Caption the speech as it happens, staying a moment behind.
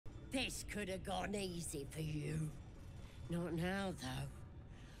This could have gone easy for you. Not now, though.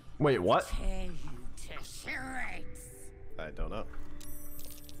 Wait, what? Tear you to shreds. I don't know.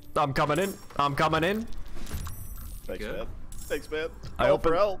 I'm coming in. I'm coming in. Thanks, man. Thanks, man. I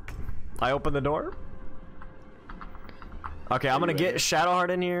open the door. Okay, I'm gonna get Shadowheart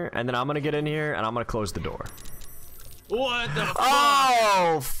in here, and then I'm gonna get in here, and I'm gonna close the door. What the fuck?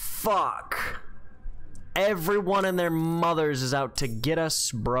 Oh, fuck. Everyone and their mothers is out to get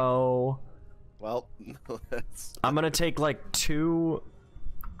us, bro. Well, that's... I'm gonna take like 2...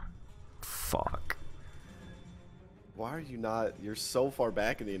 Fuck. Why are you not... You're so far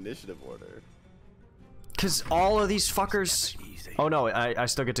back in the initiative order. Cause all of these fuckers... Oh no, I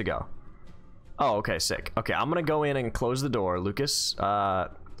still get to go. Oh, okay, sick. Okay, I'm gonna go in and close the door. Lucas, are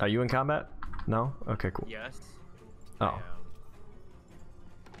you in combat? No? Okay, cool. Yes. Oh.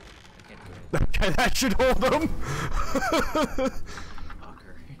 Okay, that should hold them.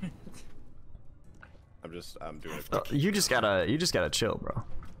 I'm doing it. You just gotta chill, bro.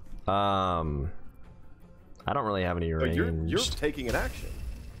 I don't really have any range. You're taking an action.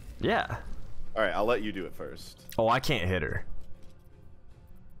 Yeah. All right, I'll let you do it first. Oh, I can't hit her.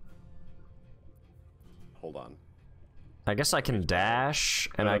 Hold on. I guess I can dash,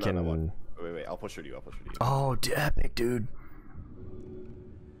 and I can... No. Wait, I'll push her to you, Oh, epic, dude.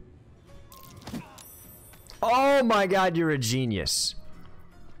 Oh my god, you're a genius.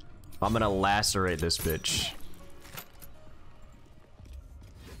 I'm gonna lacerate this bitch.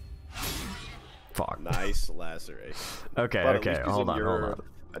 Fuck. Nice lacerate. Okay, but okay, hold on.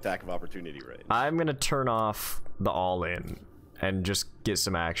 Attack of opportunity range. I'm gonna turn off the all-in and just get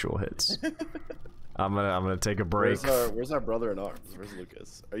some actual hits. I'm gonna take a break. Where's our brother in arms? Where's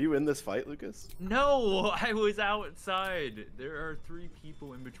Lucas? Are you in this fight, Lucas? No, I was outside. There are 3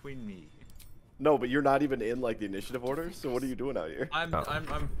 people in between me. No, but you're not even in like the initiative order. So what are you doing out here? I'm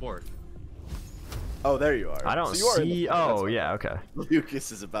 4th. Oh, there you are. I don't see. Oh, yeah, okay.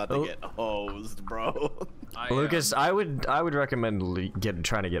 Lucas is about to get hosed, bro. Lucas, I would recommend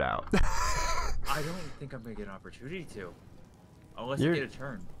trying to get out. I don't think I'm gonna get an opportunity to, unless you get a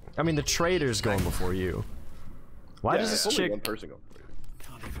turn. I mean, the trader's going before you. Why does this chick? One person go for you.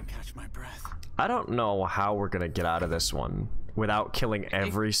 Can't even catch my breath. I don't know how we're gonna get out of this one without killing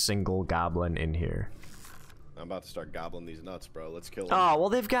every single goblin in here. I'm about to start gobbling these nuts, bro. Let's kill them. Oh, well,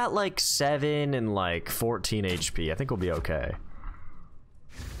 they've got like 7 and like 14 HP. I think we'll be okay.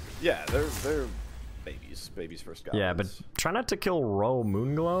 Yeah, they're babies. Babies first goblins. Yeah, but try not to kill Ro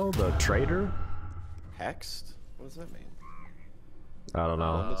Moonglow, the trader. Hexed? What does that mean? I don't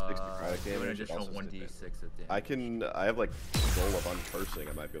know. An additional 1d6 of damage. I have like soul of uncursing.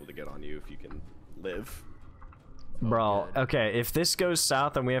 I might be able to get on you if you can live. Bro, okay, if this goes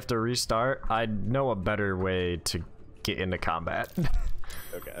south and we have to restart, I know a better way to get into combat.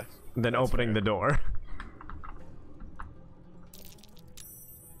 Okay. Than opening the door.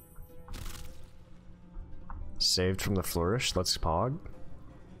 Saved from the flourish, let's pog.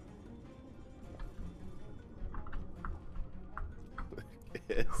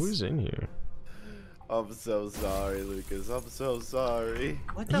 Who's in here? I'm so sorry, Lucas. I'm so sorry.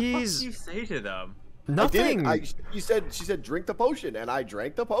 What the fuck do you say to them? Nothing. She said drink the potion, and I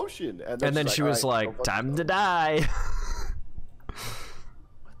drank the potion, and then she was like, time to die. What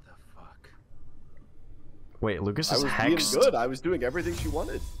the fuck? Wait, Lucas is hexed. I was being good. I was doing everything she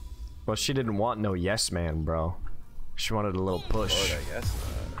wanted. Well, she didn't want no yes man, bro. She wanted a little push. Lord, I guess.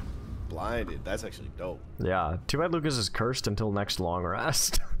 Blinded. That's actually dope. Yeah. Too bad Lucas is cursed until next long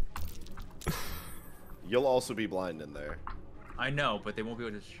rest. You'll also be blind in there. I know, but they won't be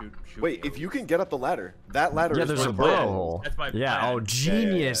able to shoot. Wait, if you can get up the ladder, that ladder is there's a plan. burrow hole. That's my plan. Yeah, oh,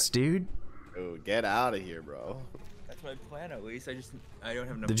 genius, dude. Oh, get out of here, bro. That's my plan, at least. I don't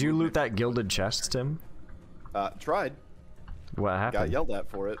have enough. Did you loot that gilded chest, Tim? Tried. What happened? Got yelled at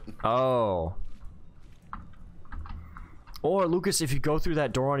for it. Oh. Or, Lucas, if you go through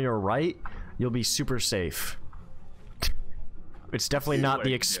that door on your right, you'll be super safe. It's definitely not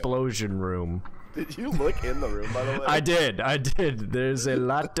the explosion room. Did you look in the room, by the way? I did. There's a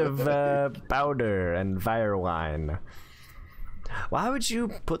lot of powder and fire wine. Why would you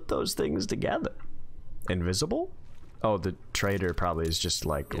put those things together? Invisible? Oh, the trader probably is just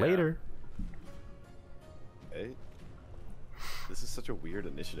like, later. Hey. This is such a weird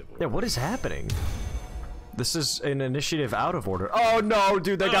initiative. Yeah, what is happening? This is an initiative out of order. Oh no,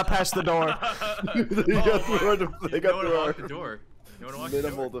 dude, they got past the door. They got through the door.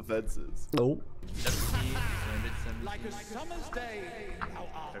 Minimal defenses. Oh. Like a summer's day, thou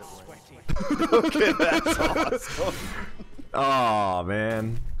art sweaty. Okay, that's awesome. Oh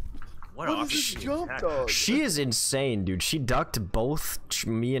man. What What an is this awesome jump attack. dog? She is insane, dude. She ducked both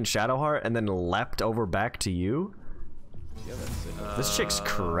me and Shadowheart and then leapt over back to you. Yeah, that's it. This chick's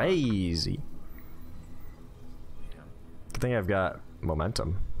crazy. Yeah. Good thing I've got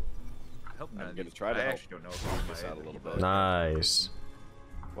momentum. I hope none I'm of gonna these- try to I help actually don't know if help my this out a little people- bit. Nice.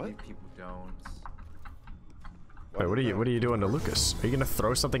 What? Maybe people don't. Wait, what are you doing to Lucas? Are you gonna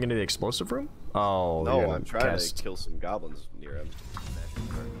throw something into the explosive room? Oh, you're No, gonna I'm trying cast... to kill some goblins near him.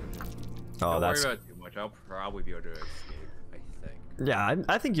 Oh, Don't that's worry about it too much. I'll probably be able to escape. I think. yeah.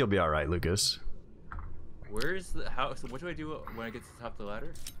 I think you'll be all right, Lucas. Where's the house? So what do I do when I get to the top of the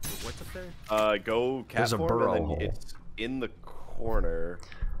ladder? What's up there? Go cat There's a form, burrow and hole. then it's in the corner.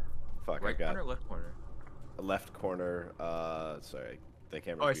 Fuck, Right I got corner, or left corner? a left corner. Sorry, they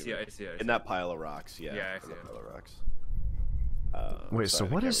can't. Oh, I see it. I see it. I see In that pile of rocks, yeah. Yeah, I in see the it. pile of rocks. Wait, so sorry,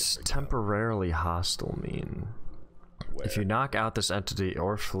 they what can't does really freak out. temporarily hostile mean? Where? If you knock out this entity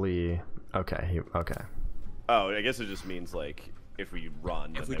or flee, okay, okay. Oh, I guess it just means like if we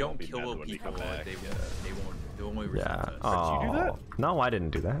run. If then we they won't don't be kill mad when we people, come back. they yeah. won't. They only Yeah. resent us. Did you do that? Oh no, I didn't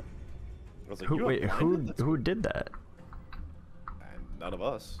do that. I was like, Who? you Wait, unblinded? That's who did that? And none of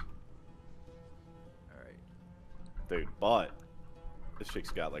us, All right. dude. But this chick's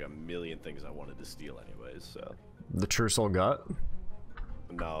got like a million things I wanted to steal, anyways. So The True Soul Gut?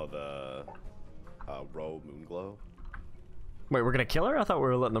 now the Roe Moonglow. Wait, we're gonna kill her? I thought we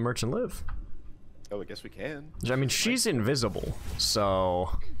were letting the merchant live. Oh, I guess we can. I mean, she's invisible, so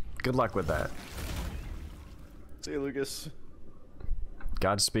good luck with that. See you, Lucas.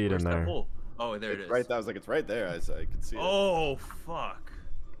 Godspeed Where's in that there. hole? Oh, there it It's is. right. I was like, it's right there. I can see it. Oh fuck.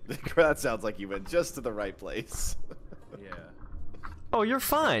 That sounds like you went just to the right place. Yeah. Oh, you're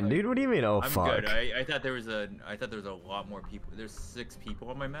fine, dude. What do you mean? Oh, I'm fuck. good. I thought there was a lot more people. There's 6 people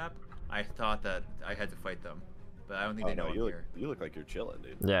on my map. I thought that I had to fight them, but I don't think Oh, they know no, I'm you here. look like you're chilling,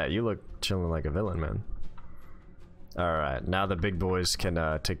 dude. Yeah, you look chilling like a villain, man. All right, now the big boys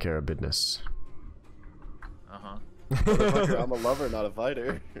can take care of business. Uh huh. Motherfucker, I'm a lover, not a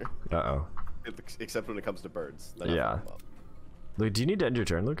fighter. Uh-oh. Except when it comes to birds. Then I Yeah. fuck 'em up. Luke, do you need to end your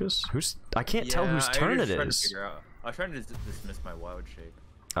turn, Lucas? I can't tell whose turn it is. I was trying to dismiss my wild shape.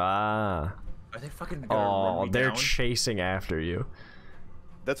 Ah. Are they fucking gonna run Oh, me they're down? chasing after you.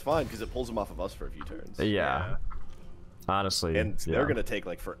 That's fine because it pulls them off of us for a few turns. Yeah. Honestly. And yeah. they're gonna take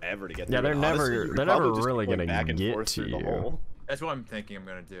like forever to get there. Yeah, they're And never- honestly, you're they're probably never just really going gonna back and get forth to through the you. hole. That's what I'm thinking I'm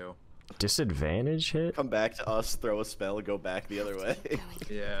gonna do. Disadvantage hit? Come back to us, throw a spell, go back the other way.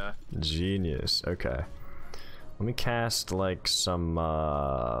 Yeah. Genius. Okay. Let me cast like some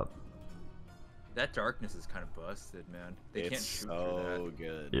That darkness is kind of busted, man. They can't It's shoot so through that.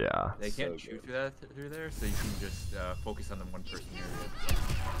 good. yeah. They can't so shoot good. through that through there, so you can just focus on the one person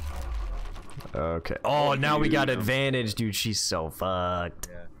area. Okay. Oh, now we got dude. advantage, dude. She's so fucked.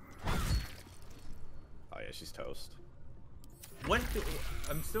 Yeah. Oh yeah, she's toast. What?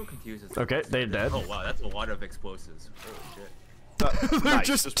 I'm still confused. As to Okay, what's they're the- dead. Oh wow, that's a lot of explosives. Holy shit. They're Nice,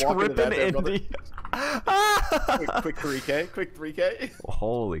 just walk into that tripping there, in brother. the. quick 3K, quick 3K.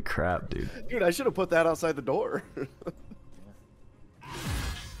 Holy crap, dude. Dude, I should have put that outside the door.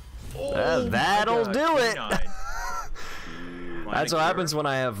 That'll God, do it. 29. That's what happens when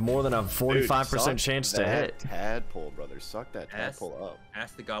I have more than a 45% chance to hit. Tadpole, brother. Suck that Ask- tadpole up.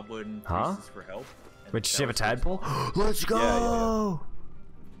 Ask the goblin Huh? priestess for help. and Wait, does she that have a was tadpole? Let's go! yeah.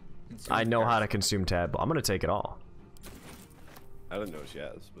 consumed I know how to parasite. consume tadpole. I'm gonna take it all. I don't know what she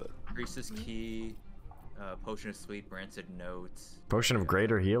has, but Priestess key, potion of sleep, rancid notes. Potion of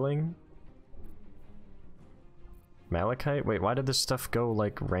greater healing? Malachite? Wait, why did this stuff go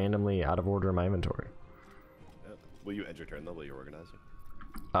like randomly out of order in my inventory? will you end your turn though while you're organizing?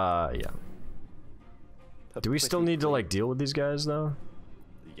 Yeah. Do we still need to like deal with these guys though?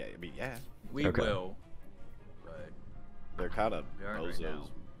 Yeah, I mean, yeah. We Okay. will, but They're kind of They aren't right bozos, now.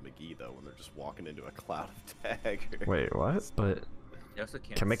 McGee though, when they're just walking into a cloud of daggers. Wait, what? But you also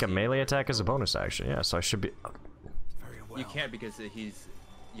can't can make a see melee where attack they're as a going. bonus action. Yeah, so I should be. Very well. You can't because he's.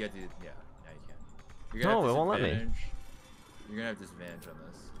 You have to. Yeah, now you can. You're No, have it won't let me. disadvantage. You're gonna have disadvantage on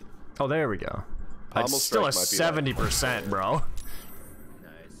this. Oh, there we go. Pommel It's still a strike might be like 70%, bro. Nice.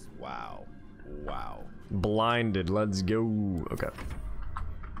 Wow. Wow. Blinded. Let's go. Okay.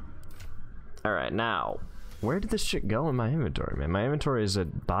 All right, now, where did this shit go in my inventory, man? My inventory is a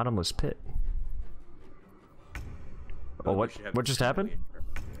bottomless pit. Oh, We should have what just a happened?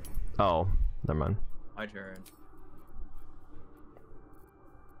 turn. Oh, never mind. My turn.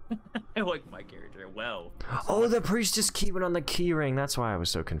 I like my character well. Oh, the priestess key went on the key ring. That's why I was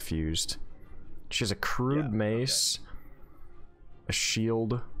so confused. She has a crude Yeah, mace, a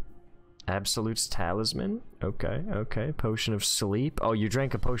shield, Absolute's talisman. Okay, okay. Potion of sleep. Oh, you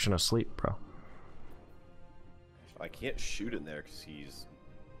drank a potion of sleep, bro. I can't shoot in there because he's.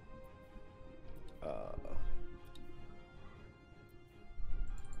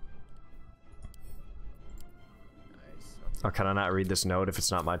 Nice. Oh, can I not read this note if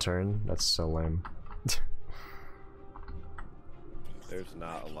it's not my turn? That's so lame. There's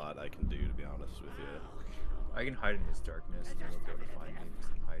not a lot I can do, to be honest with you. I can hide in this darkness and they'll be able to find me because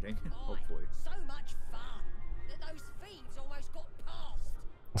I'm hiding. Hopefully. So much fun that those thieves almost got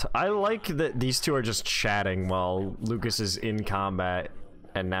past. I like that these two are just chatting while Lucas is in combat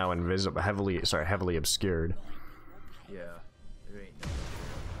and now invisible, heavily obscured. Yeah. There ain't no.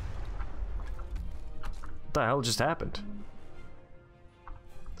 What the hell just happened?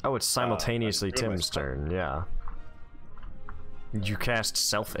 Oh, it's simultaneously I drew Tim's myself. turn, yeah. Did you cast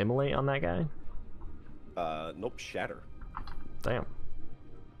self-immolate on that guy? Nope, shatter. Damn.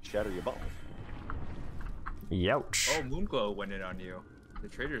 Shatter your ball. Youch. Oh, Moonglow went in on you. The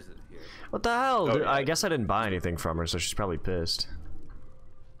trader's here. What the hell? Oh, Dude, yeah. I guess I didn't buy anything from her, so she's probably pissed.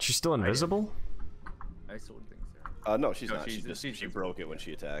 She's still invisible? I sold things there. No, she's No, not. She broke it when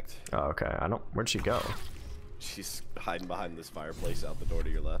she attacked. Oh, okay. I don't. Where'd she go? She's hiding behind this fireplace out the door to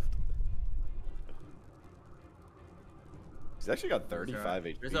your left. He's actually got 35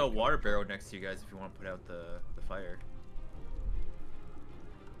 HP. There's a water barrel next to you guys if you want to put out the fire.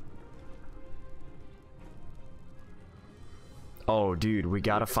 Oh, dude, we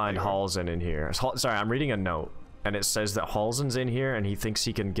gotta find Halzen in here. Sorry, I'm reading a note, and it says that Halzen's in here, and he thinks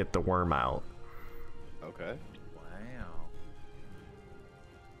he can get the worm out. Okay. Wow.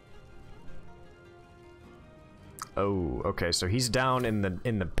 Oh, okay, so he's down in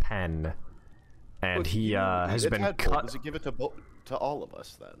the pen, and Look, he you- has it been had cut. Does it give it to all of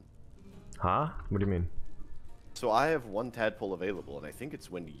us then? Huh? What do you mean? So I have one tadpole available, and I think it's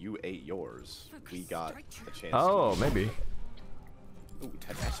when you ate yours, we got a chance. Oh, to maybe. Ooh,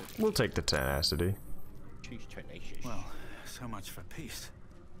 tenacity. We'll take the tenacity. She's tenacious. Well, so much for peace.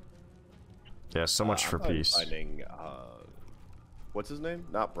 Yeah, so much for I'm fine peace. Finding, what's his name?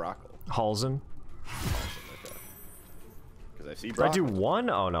 Not Brockle. Halzen. Okay. Because I see Did I Brockle. do one?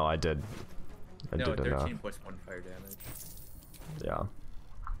 Oh no, I did. I No, did 13 plus 1 fire damage. Yeah.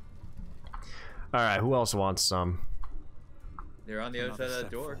 All right, who else wants some? They're on the other side of that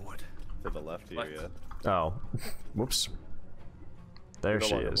door. Forward. To the left here, Left. yeah. Oh, whoops. There You're no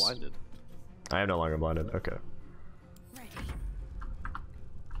she longer is. blinded. I am no longer blinded. Okay.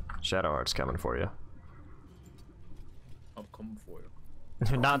 Shadow Art's coming for you. I'm coming for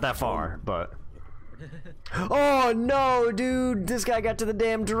you. Not that far, but. Oh no, dude! This guy got to the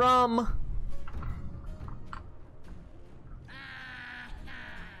damn drum.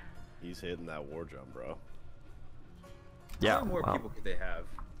 He's hitting that war drum, bro. Yeah. How many more wow. people could they have?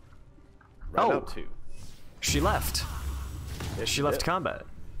 Right Oh. now, 2. She left. Yeah, she left did. combat.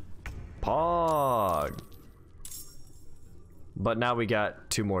 Pog. But now we got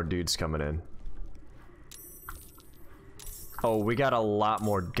 2 more dudes coming in. Oh, we got a lot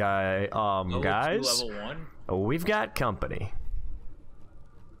more guys. Level 2, level 1? Oh, we've got company.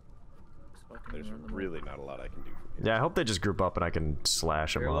 There's really not a lot I can do. Yeah, I hope they just group up and I can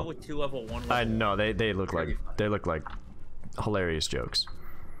slash them They're up. level 2, level 1, level I know they look like Very hilarious jokes.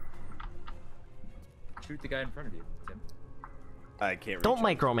 Shoot the guy in front of you, Tim. I can't. Reach Don't him.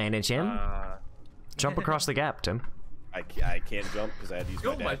 micromanage him. Jump across the gap, Tim. I can't jump because I had to use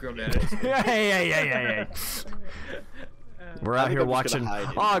Don't my dash. micromanage. Hey. We're I out think here I'm just watching. gonna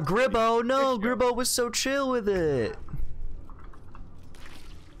hide Oh, in- Gribbo! No, Gribbo was so chill with it.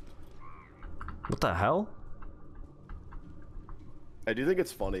 What the hell? I do think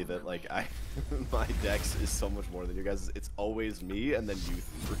it's funny that like my dex is so much more than you guys. It's always me and then you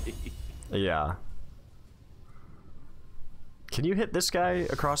 3. Yeah. Can you hit this guy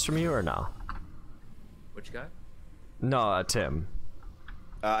across from you or no? Which guy? No, Tim.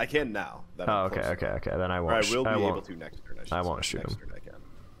 I can now. That Oh, I'm okay, close okay, enough. okay. Then I Or won't. I will be I able won't. to next turn. I should won't say. shoot Next him. turn I can.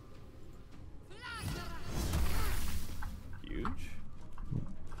 Huge.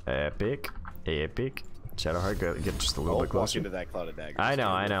 Epic. Shadowheart, get just a little bit Walk closer. into that cloud of daggers. I know.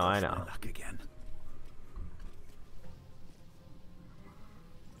 Luck again.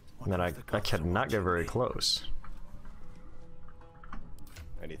 And then I cannot get very close.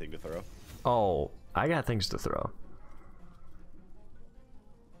 Anything to throw? Oh, I got things to throw.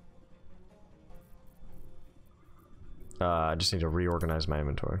 I just need to reorganize my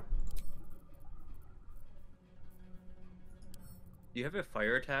inventory. Do you have a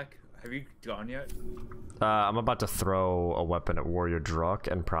fire attack? Have you gone yet? I'm about to throw a weapon at Warrior Druk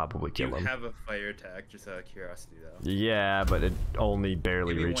and probably Do kill you him. have a fire attack? Just out of curiosity, though. Yeah, but it only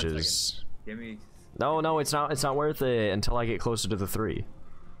barely Give me 1 reaches. second. Give me. No, it's not. It's not worth it until I get closer to the 3.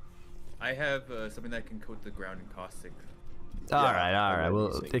 I have something that can coat the ground in caustic. All right.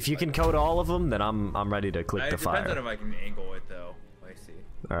 Well, if you can code all of them, then I'm ready to click the It depends on fire. if I can angle it, though. I see.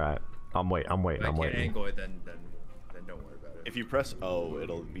 All right. I'm waiting. If I I'm can't waiting. angle it, then don't worry about it. If you press O,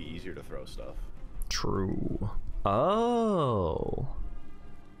 it'll be easier to throw stuff. True. Oh.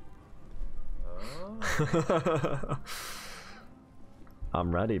 Oh.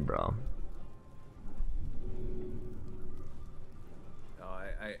 I'm ready, bro. No,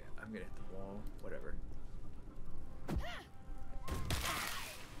 I'm gonna hit the wall. Whatever.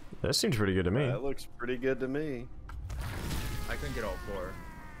 That seems pretty good to me. That looks pretty good to me. I couldn't get all 4.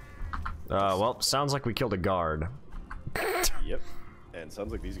 Well, sounds like we killed a guard. Yep. And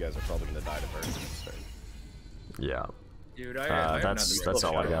sounds like these guys are probably gonna die to burn this turn. Yeah. Dude, I am not that's- the that's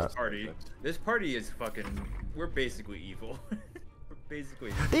all I got. This party. This party is fucking. We're basically evil. We're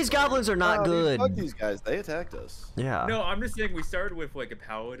basically. These goblins are not Oh, dude, good. fuck these guys. They attacked us. Yeah. No, I'm just saying we started with like a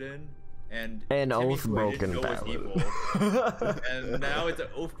paladin and An Timmy, oath who I didn't broken know was paladin. evil. And now it's an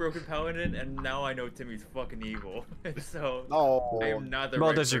oath broken paladin, and now I know Timmy's fucking evil. So No. I am not the.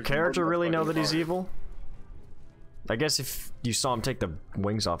 Well, right does your person character for really know that fucking he's party. evil? I guess if you saw him take the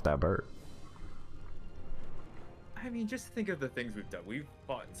wings off that bird. I mean, just think of the things we've done. We've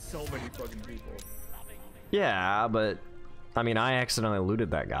fought so many fucking people. Yeah, but I mean, I accidentally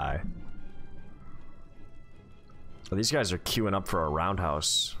looted that guy. Well, these guys are queuing up for a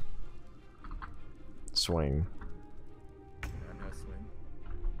roundhouse swing I'm not swing.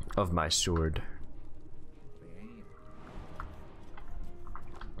 of my sword.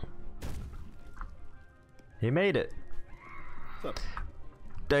 He made it. What's up?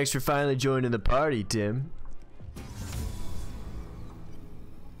 Thanks for finally joining the party, Tim.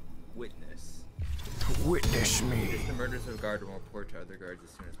 Witness. Witness me. The murders of a guard will report to other guards as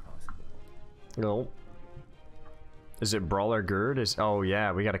soon as possible. No. Is it Brawler Gerd? Oh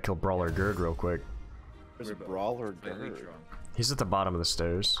yeah, we gotta kill Brawler Gerd real quick. There's a We're brawler Slightly bird. drunk. He's at the bottom of the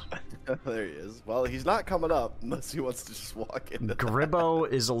stairs. There he is. Well, he's not coming up unless he wants to just walk into.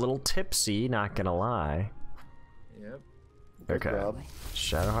 Gribbo is a little tipsy, not gonna lie. Yep. Good Okay. job.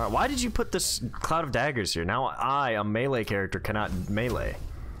 Shadowheart. Why did you put this cloud of daggers here? Now I, a melee character, cannot melee.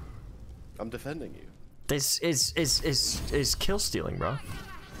 I'm defending you. This is kill stealing, bro.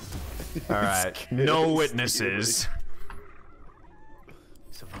 All right, kill no witnesses.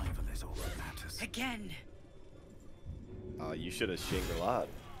 Survival is all that matters. Again. You should have Shangri-La.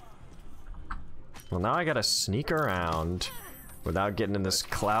 Well, now I gotta sneak around without getting in this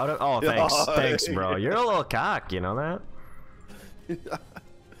cloud of. Oh, thanks, thanks, bro. You're a little cock, you know that?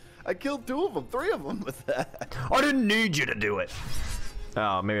 I killed 2 of them, 3 of them with that. I didn't need you to do it.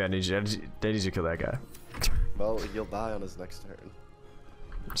 Oh, maybe I need you. I need you to kill that guy. Well, he'll die on his next turn.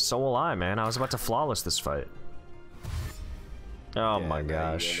 So will I, man. I was about to flawless this fight. Oh Yeah, my now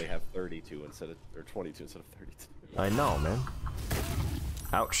gosh. You only have 32 instead of, or 22 instead of 32. I know, man.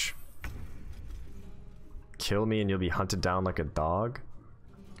 Ouch. Kill me and you'll be hunted down like a dog?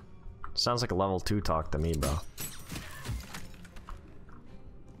 Sounds like a level 2 talk to me, bro.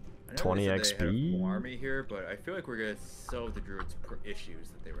 I know 20 they said they had a XP? full army here, but I feel like we're gonna solve the druids' issues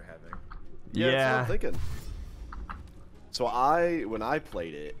that they were having. Yeah, that's what I'm Yeah. thinking. So when I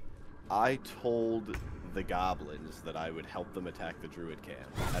played it, I told the goblins that I would help them attack the druid camp,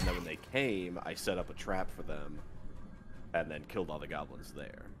 and then when they came, I set up a trap for them, and then killed all the goblins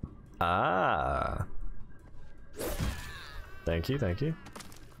there. Ah. Thank you, thank you.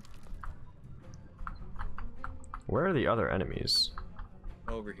 Where are the other enemies?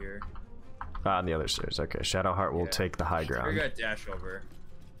 Over here. Ah, on the other stairs. Okay, Shadowheart will Yeah. take the high We're ground. gonna dash over.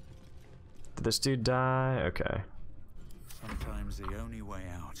 Did this dude die? Okay. Sometimes the only way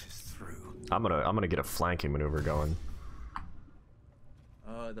out is through. I'm gonna get a flanking maneuver going.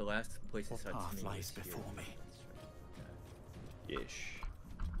 The last place What is to path me lies is here. before me? Ish.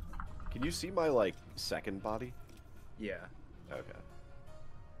 Can you see my, like, second body? Yeah. Okay.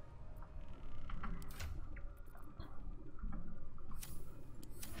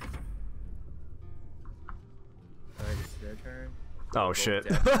 Alright, it's their turn. Oh Both shit.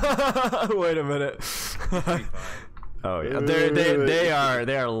 dead. Wait a minute. Be fine. Oh yeah,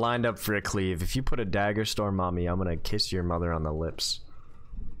 they are lined up for a cleave. If you put a dagger storm on me, I'm gonna kiss your mother on the lips.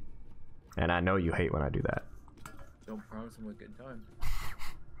 And I know you hate when I do that. Don't promise them a good time.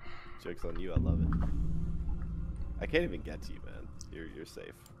 Joke's on you, I love it. I can't even get to you, man. You're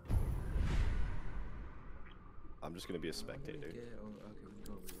safe. I'm just gonna be a spectator. Okay, we can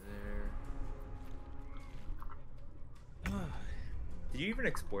go over there. Did you even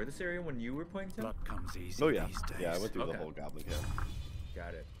explore this area when you were playing, Tim? Blood comes easy Oh yeah, these days. yeah. I went through Okay. the whole goblin camp.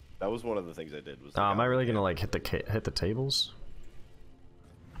 Got it. That was one of the things I did. Was the Am I goblin really gonna camp. like hit the tables?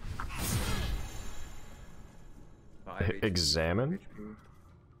 Examine?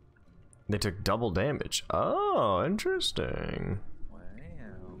 They took double damage. Oh, interesting. Wow.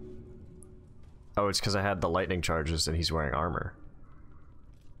 Oh, it's because I had the lightning charges and he's wearing armor.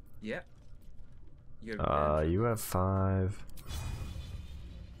 Yep. You have You have 5.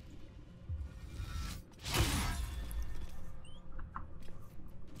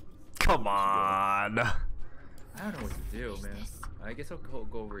 Come on. I don't know what to do, man. I guess I'll go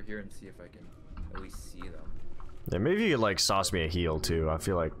over here and see if I can at least see them. Yeah, maybe you could like sauce me a heal too. I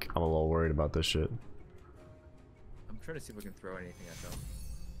feel like I'm a little worried about this shit. I'm trying to see if I can throw anything at them.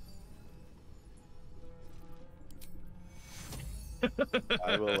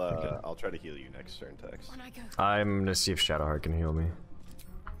 I will. I'll try to heal you next turn, Tex. When I go, I'm gonna see if Shadowheart can heal me.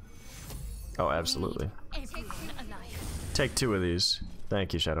 Oh, absolutely. everyone alive. Take 2 of these.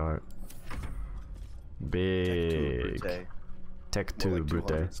 Thank you, Shadowheart. Big. Tech 2, More like Brute.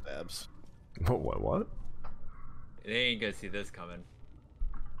 200 stabs. What? They ain't gonna see this coming.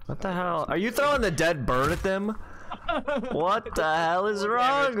 What the hell? Are you throwing the dead bird at them? What the hell is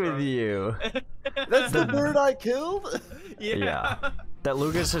wrong with you? That's the bird I killed. Yeah. That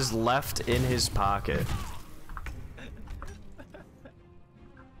Lucas has left in his pocket.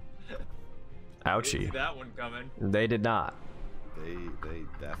 Didn't see Ouchie. that one coming. They did not. They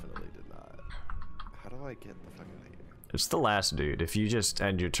definitely did not. How do I get the fuck out of here? It's the last dude. If you just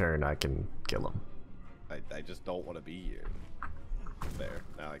end your turn, I can kill him. I just don't want to be here. There.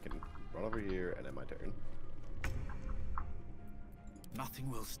 Now I can run over here and end my turn. Nothing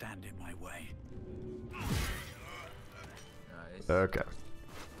will stand in my way. Nice. Okay.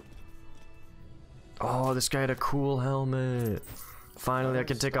 Oh, this guy had a cool helmet. Finally, I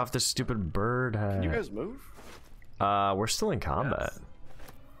can take off this stupid bird hat. Can you guys move? We're still in combat.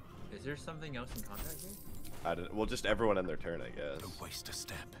 Is there something else in combat here? I don't. Well, just everyone end their turn, I guess. Don't waste a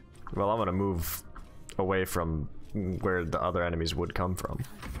step. Well, I'm gonna move away from where the other enemies would come from.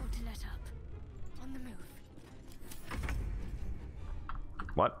 Can't afford to let up. On the move.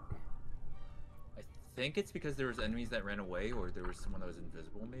 What? I think it's because there was enemies that ran away, or there was someone that was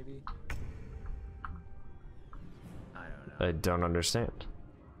invisible, maybe? I don't know. I don't understand.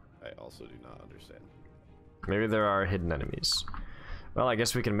 I also do not understand. Maybe there are hidden enemies. Well, I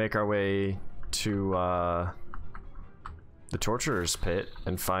guess we can make our way to the Torturer's Pit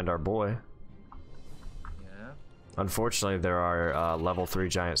and find our boy. Yeah. Unfortunately, there are level 3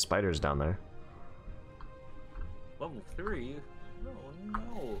 giant spiders down there. Level 3? No,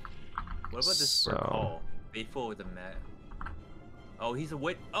 no. What about this So- Paul? Faithful with a mat. Oh, he's a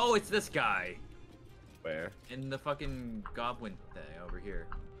wit. Oh, it's this guy! Where? In the fucking goblin thing over here.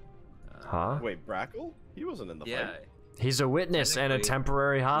 Huh? Wait, Brackle? He wasn't in the Yeah. fight. He's a witness and a Technically-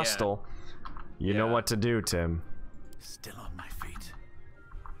 temporary hostile. You know Yeah. what to do, Tim. Still on my feet.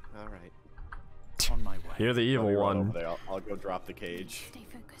 All right. On my way. You're the evil Let me run over one. there. I'll go drop the cage. Stay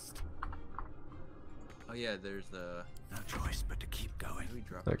focused. Oh yeah, there's the... No choice but to keep going. Where do we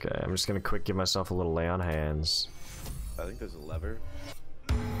drop Okay, I'm just gonna quick give myself a little lay on hands. I think there's a lever.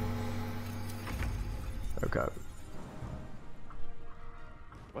 Okay.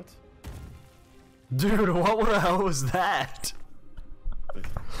 What? Dude, what the hell was that?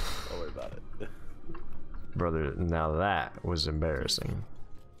 Don't worry about it. Brother, now that was embarrassing.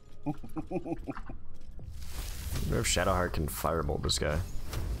 I wonder if Shadowheart can firebolt this guy.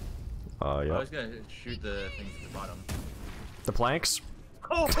 I Yep. was gonna shoot the things at the bottom. The planks?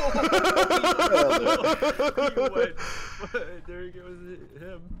 Oh! There goes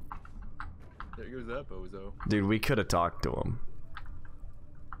him. There goes that bozo. Dude, we could have talked to him.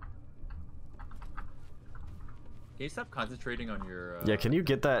 Can you stop concentrating on your... Yeah, can you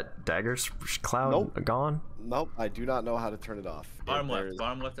get that dagger cloud Nope. gone? Nope, I do not know how to turn it off. Bottom There left, is-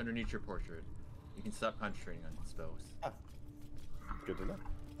 bottom left underneath your portrait. You can stop concentrating on spells. Good to know.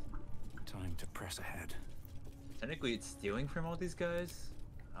 Time to press ahead. Technically, it's stealing from all these guys.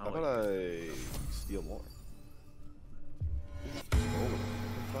 How about I steal more? Stolen.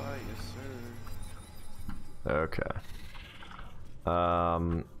 Goodbye, yes sir. Okay.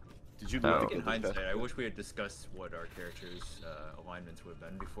 Did you Oh. look I at think in the hindsight, best- I wish we had discussed what our characters' alignments would have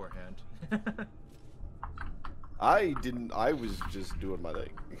been beforehand. I didn't. I was just doing my thing.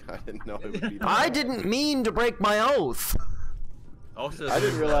 I didn't know it would be. I didn't mean to break my oath. Also, I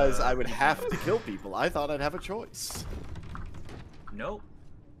didn't there's, realize I would have to kill people. I thought I'd have a choice. Nope.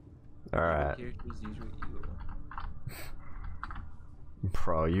 Alright. Characters usually evil.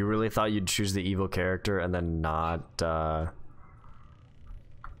 Bro, you really thought you'd choose the evil character and then not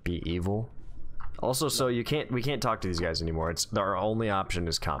be evil? Also, so we can't talk to these guys anymore. It's our only option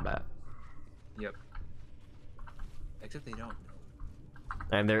is combat. Yep. Except they don't.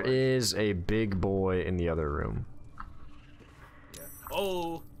 And there is a big boy in the other room. Yeah.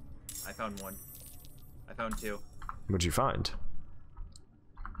 Oh! I found one. I found two. What'd you find?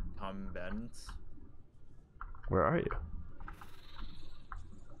 Tom Benz. Where are you?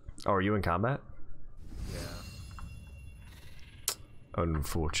 Oh, are you in combat? Yeah.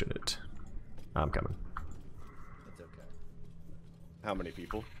 Unfortunate. I'm coming. That's okay. How many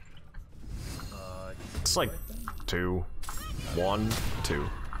people? It's like 2, 1, 2.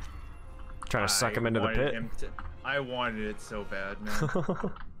 Trying to suck him into the pit. I wanted it so bad, man.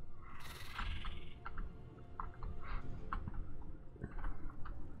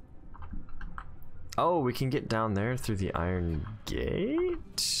 Oh, we can get down there through the iron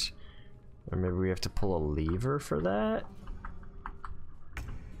gate? Or maybe we have to pull a lever for that?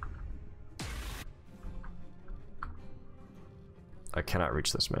 I cannot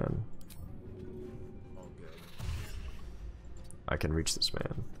reach this man. Oh, good. I can reach this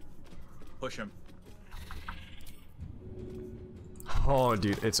man. Push him. Oh,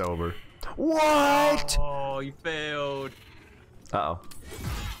 dude, it's over. What? Oh, you failed. Uh-oh.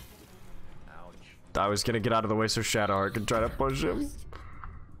 Ouch. I was gonna get out of the way so Shadowheart could try to push him.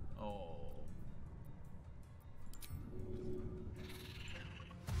 Oh.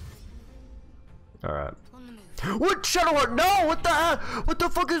 Alright. What? Shadowheart, no! What the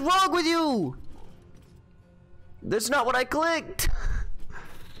fuck is wrong with you? That's not what I clicked!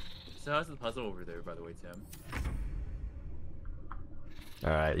 So how's the puzzle over there, by the way, Tim?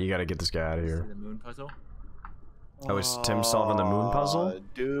 Alright, you gotta get this guy out of here. The moon puzzle? Oh, is Tim solving the moon puzzle?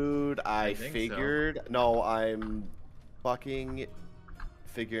 Dude, I think figured. so. No, I'm fucking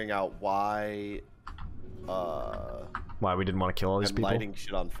figuring out why. Why we didn't want to kill all these I'm people? lighting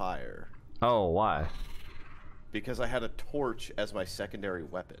shit on fire. Oh, why? Because I had a torch as my secondary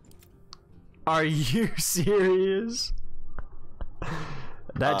weapon. Are you serious?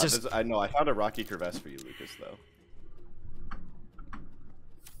 That just... I know, I found a rocky crevasse for you, Lucas, though.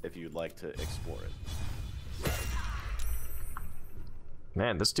 If you'd like to explore it.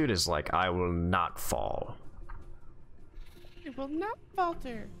 Man, this dude is like, I will not fall. It will not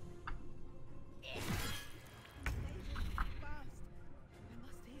falter.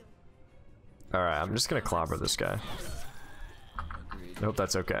 Alright, I'm just gonna clobber this guy. I hope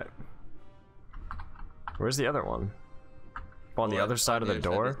that's okay. Where's the other one? On the other side of the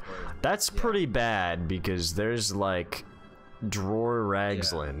door? That's pretty bad because there's like Drawer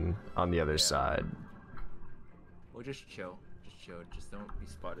Ragslin on the other side. Well, just chill. Just chill. Just don't be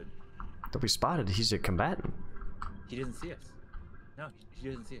spotted. Don't be spotted, he's a combatant. He doesn't see us. No, he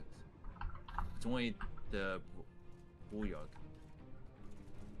doesn't see us. It's only the Booyog.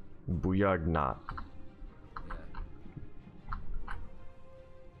 Booyog not. Yeah.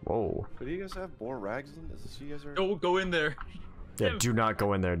 Whoa. But do you guys have more Ragslin? Is this you guys are? Don't go in there. Yeah, do not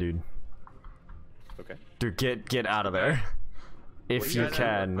go in there, dude. Okay. Dude, get out of there. If you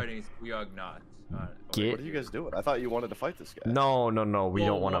can. Booyog not. Get. What are you guys doing? I thought you wanted to fight this guy. No, we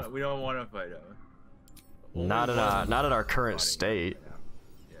don't want to. We don't want to fight him. Not in our current state.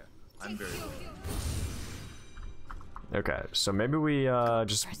 Yeah, I'm very. Okay, so maybe we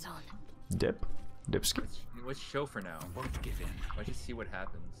just dipski. Let's show for now. Won't give in. Let's just see what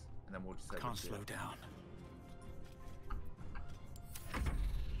happens, and then we'll decide. Can't slow down.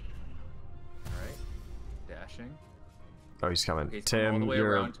 All right, dashing. Oh, he's coming. Okay, so Tim, all the way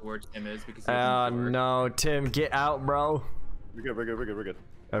you're. around to where Tim is because. No, Tim, get out, bro. We're good. We're good.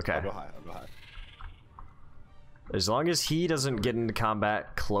 Okay. I'll go high. As long as he doesn't get into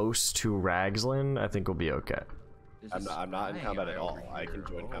combat close to Ragslin, I think we'll be okay. I'm not in combat at all. I can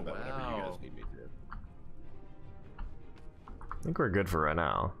join combat whenever you guys need me to. I think we're good for right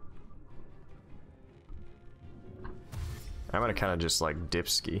now. I'm gonna kind of just like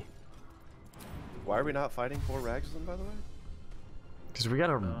dipski. Why are we not fighting for Ragslin, by the way? Because we got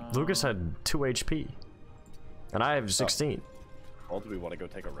a. Lucas had 2 HP. And I have 16. Well, do we want to go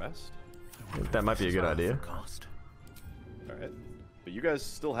take a rest? I think that might be a good idea. Alright. But you guys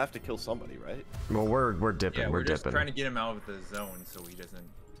still have to kill somebody, right? Well, we're dipping. Yeah, we're just dipping. trying to get him out of the zone so he doesn't.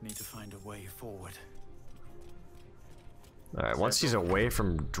 Need to find a way forward. All right. Once he's away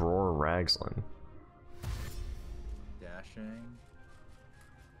from Drawer Ragslin. Dashing.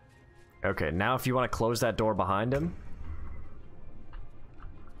 Okay. Now, if you want to close that door behind him.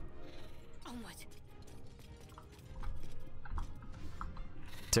 Onward.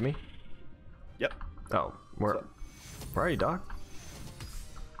 Timmy. Yep. Oh, where are you, Doc?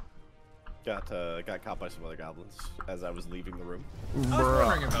 Got caught by some other goblins as I was leaving the room. I was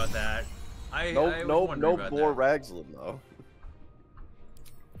wondering about that. I was No wondering about more that. Ragslin though.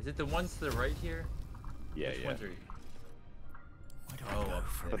 Is it the ones to the right here? Yeah, Which yeah. ones are you? Why do I go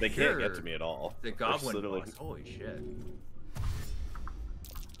from But they here? can't get to me at all. The They're goblin literally- boss. Holy shit.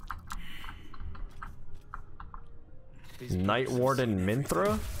 Night Warden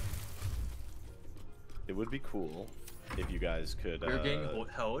Minthara? It would be cool if you guys could. You're getting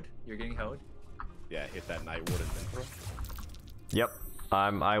held. You're getting held. Yeah, hit that Night Warden Minthara. Yep.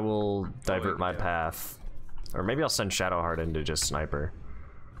 I will divert my yeah. path. Or maybe I'll send Shadowheart in to just sniper.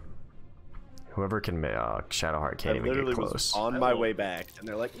 Whoever can Shadowheart can't I even literally get close. was on my way back, and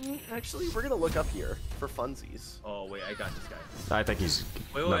they're like, actually, we're gonna look up here for funsies. Oh wait, I got this guy. I think he's.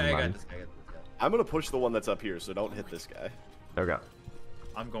 Wait, never I got mind. this guy. I got this guy. I'm gonna push the one that's up here, so don't hit this guy. Okay.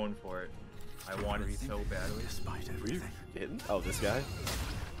 I'm going for it. I want it so badly. Despite Were you everything. hitting? Oh, this guy?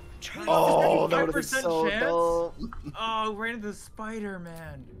 Try Oh, that would have been 5% so chance? dumb. Oh, ran into the spider,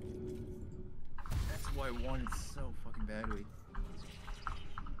 man. That's why I wanted so fucking badly.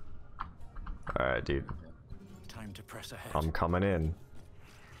 Alright, dude. Time to press ahead. I'm coming in.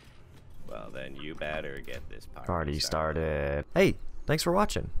 Well, then you better get this Party started. Hey, thanks for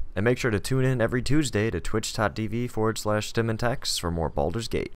watching. And make sure to tune in every Tuesday to twitch.tv/StimandText for more Baldur's Gate.